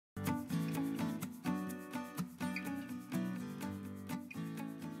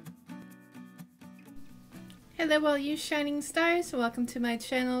Hello all you shining stars, welcome to my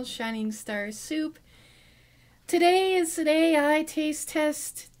channel Shining Star Soup. Today is the day I taste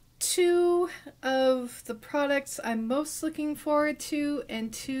test 2 of the products I'm most looking forward to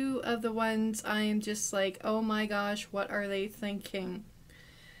and 2 of the ones I am just like, oh my gosh, what are they thinking?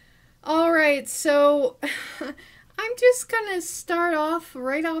 Alright, so I'm just gonna start off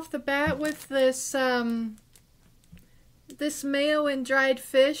right off the bat with this this mayo and dried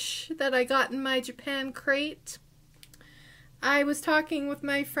fish that I got in my Japan crate. I was talking with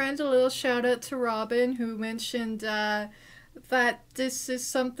my friend, a little shout out to Robin, who mentioned that this is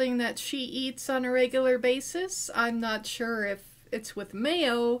something that she eats on a regular basis. I'm not sure if it's with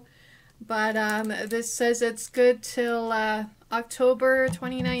mayo, but this says it's good till October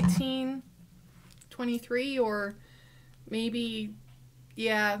 2019, 23, or maybe,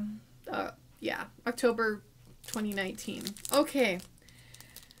 yeah, October 2019. Okay,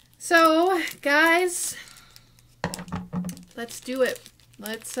 so guys, let's do it.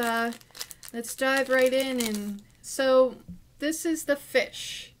 Let's dive right in. And so this is the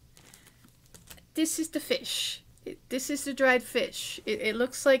fish. This is the fish. This is the dried fish. It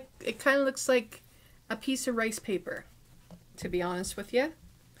looks like, it kind of looks like a piece of rice paper, to be honest with you.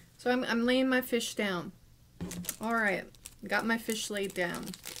 So I'm laying my fish down. All right, got my fish laid down.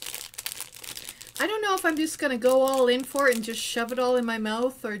 I don't know if I'm just gonna go all in for it and just shove it all in my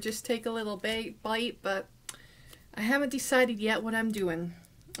mouth or just take a little bite, but I haven't decided yet what I'm doing.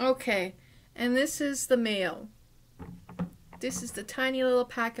 Okay, and this is the mayo. This is the tiny little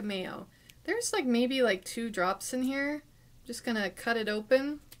pack of mayo. There's like maybe like 2 drops in here. I'm just gonna cut it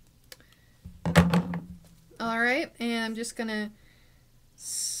open. Alright, and I'm just gonna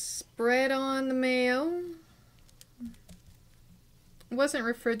spread on the mayo. It wasn't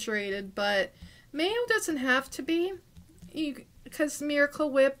refrigerated, but mayo doesn't have to be, because Miracle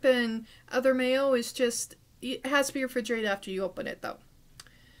Whip and other mayo is just, it has to be refrigerated after you open it though.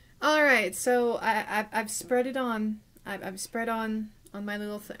 Alright, so I've spread it on. I've spread on my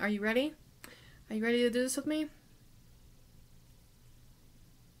little thing. Are you ready? Are you ready to do this with me?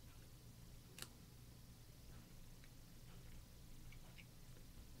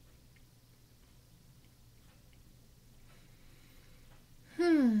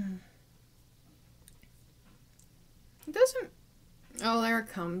 It doesn't... Oh, there it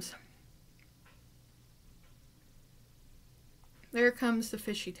comes. There comes the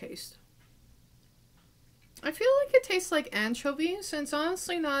fishy taste. I feel like it tastes like anchovies, and it's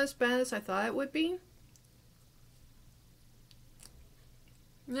honestly not as bad as I thought it would be.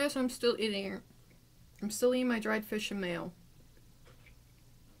 Yes, I'm still eating it. I'm still eating my dried fish and mayo.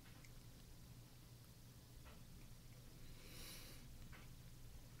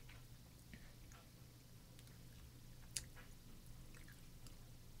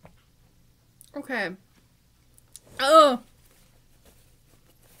 Okay. Oh!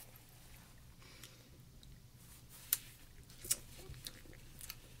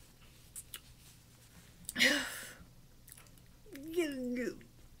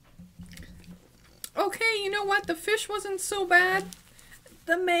 Okay, you know what? The fish wasn't so bad.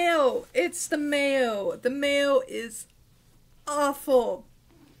 The mayo. It's the mayo. The mayo is awful.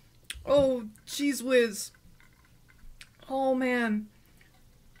 Oh, jeez whiz. Oh, man.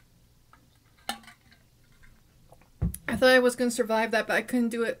 I thought I was going to survive that, but I couldn't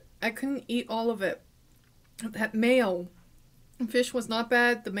do it. I couldn't eat all of it. That mayo. The fish was not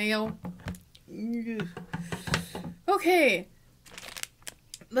bad. The mayo. Okay.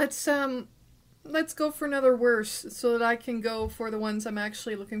 Let's go for another worse so that I can go for the ones I'm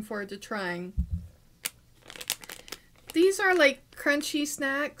actually looking forward to trying. These are like crunchy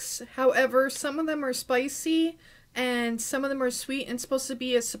snacks. However, some of them are spicy and some of them are sweet and supposed to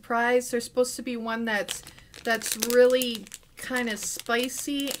be a surprise. There's supposed to be one that's really kind of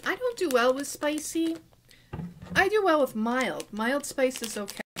spicy. I don't do well with spicy. I do well with mild. Mild spice is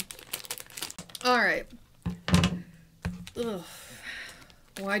okay. Alright. Ugh.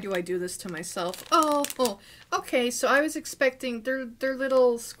 Why do I do this to myself? Oh, okay, so I was expecting, they're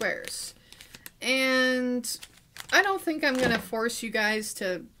little squares. And I don't think I'm going to force you guys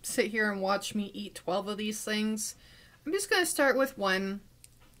to sit here and watch me eat 12 of these things. I'm just going to start with one.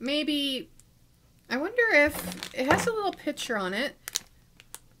 Maybe, I wonder if, it has a little picture on it.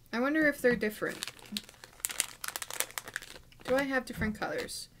 I wonder if they're different. Do I have different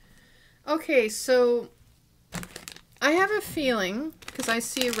colors? Okay, so I have a feeling, because I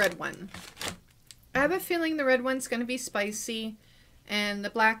see a red one. I have a feeling the red one's going to be spicy and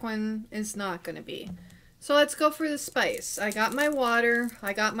the black one is not going to be. So let's go for the spice. I got my water,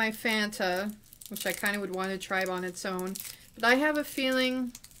 I got my Fanta, which I kind of would want to try on its own. But I have a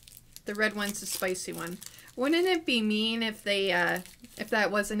feeling the red one's the spicy one. Wouldn't it be mean if they, if that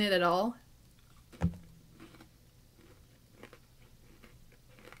wasn't it at all?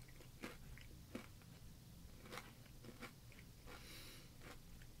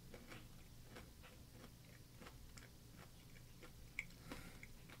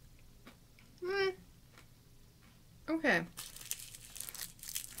 Okay.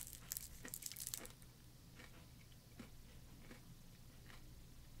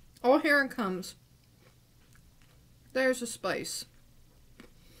 Oh, here it comes. There's a spice.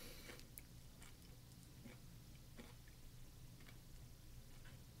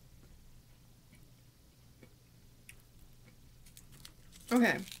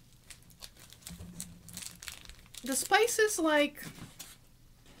 Okay. The spice is like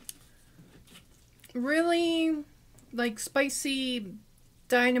really like spicy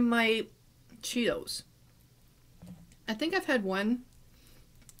dynamite Cheetos. I think I've had one.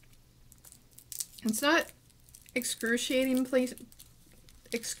 It's not excruciatingly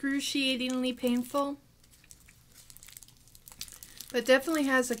painful, but definitely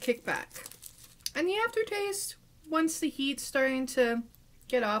has a kickback. And the aftertaste, once the heat's starting to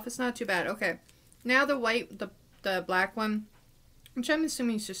get off, it's not too bad. Okay, now the white, the black one, which I'm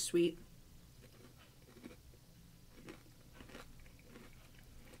assuming is just sweet.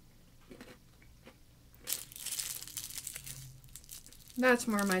 That's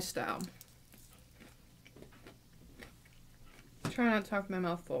more my style. Try not to talk my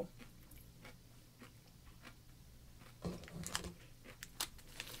mouth full.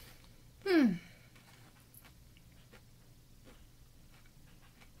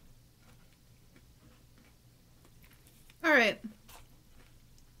 Alright.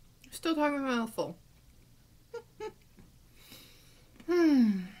 Still talking my mouth full.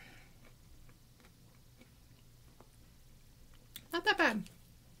 Not that bad.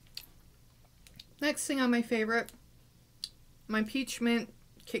 Next thing on my favorite, my peach mint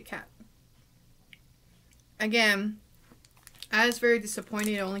Kit Kat. Again, I was very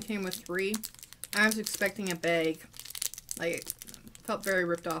disappointed it only came with 3. I was expecting a bag. Like, felt very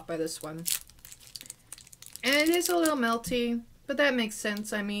ripped off by this one. And it is a little melty, but that makes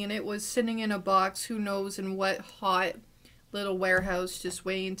sense. I mean, it was sitting in a box, who knows in what hot little warehouse, just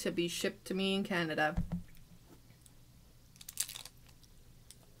waiting to be shipped to me in Canada.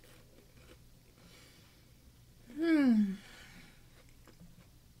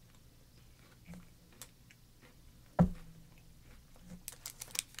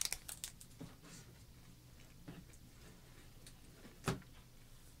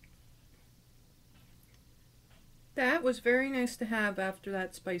 That was very nice to have after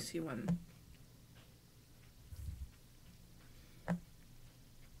that spicy one.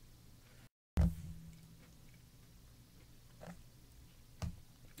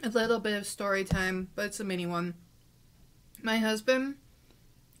 A little bit of story time, but it's a mini one. My husband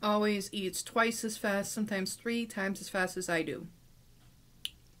always eats twice as fast, sometimes 3 times as fast as I do.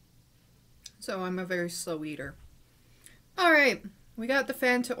 So I'm a very slow eater. Alright, we got the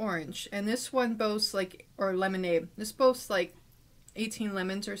Fanta Orange, and this one boasts like, or lemonade, this boasts like 18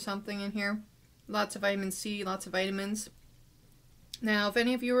 lemons or something in here. Lots of vitamin C, lots of vitamins. Now, if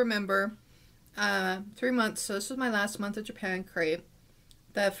any of you remember, 3 months, so this was my last month of Japan crate.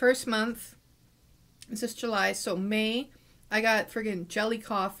 The first month, this is July, so May, I got friggin' jelly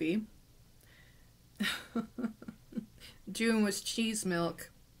coffee. June was cheese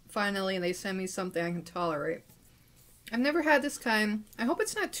milk. Finally, they sent me something I can tolerate. I've never had this kind. I hope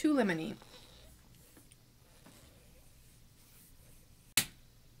it's not too lemony.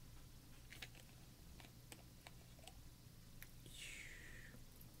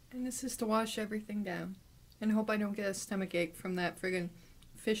 And this is to wash everything down. And hope I don't get a stomach ache from that friggin'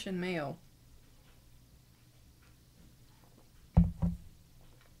 fish and mayo.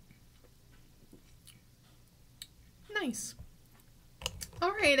 Nice.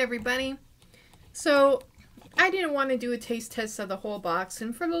 Alright, everybody. So, I didn't want to do a taste test of the whole box,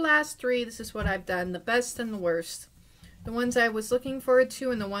 and for the last 3, this is what I've done. The best and the worst. The ones I was looking forward to,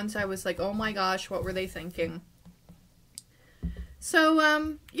 and the ones I was like, oh my gosh, what were they thinking?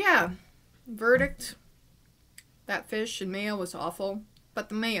 So, yeah. Verdict. That fish and mayo was awful. But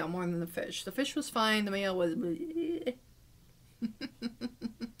the mayo more than the fish. The fish was fine, the mayo was...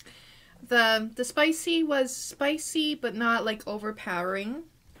 The spicy was spicy, but not like overpowering.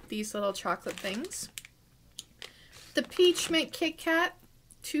 These little chocolate things. The peach mint Kit Kat,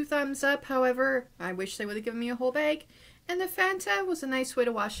 2 thumbs up. However, I wish they would have given me a whole bag. And the Fanta was a nice way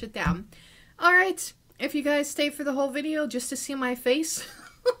to wash it down. Alright, if you guys stay for the whole video just to see my face,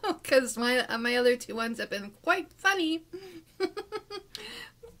 because my other 2 ones have been quite funny.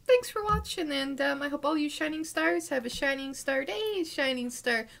 Thanks thanks for watching, and I hope all you shining stars have a shining star day, shining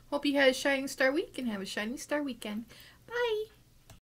star. Hope you had a shining star week and have a shining star weekend. Bye.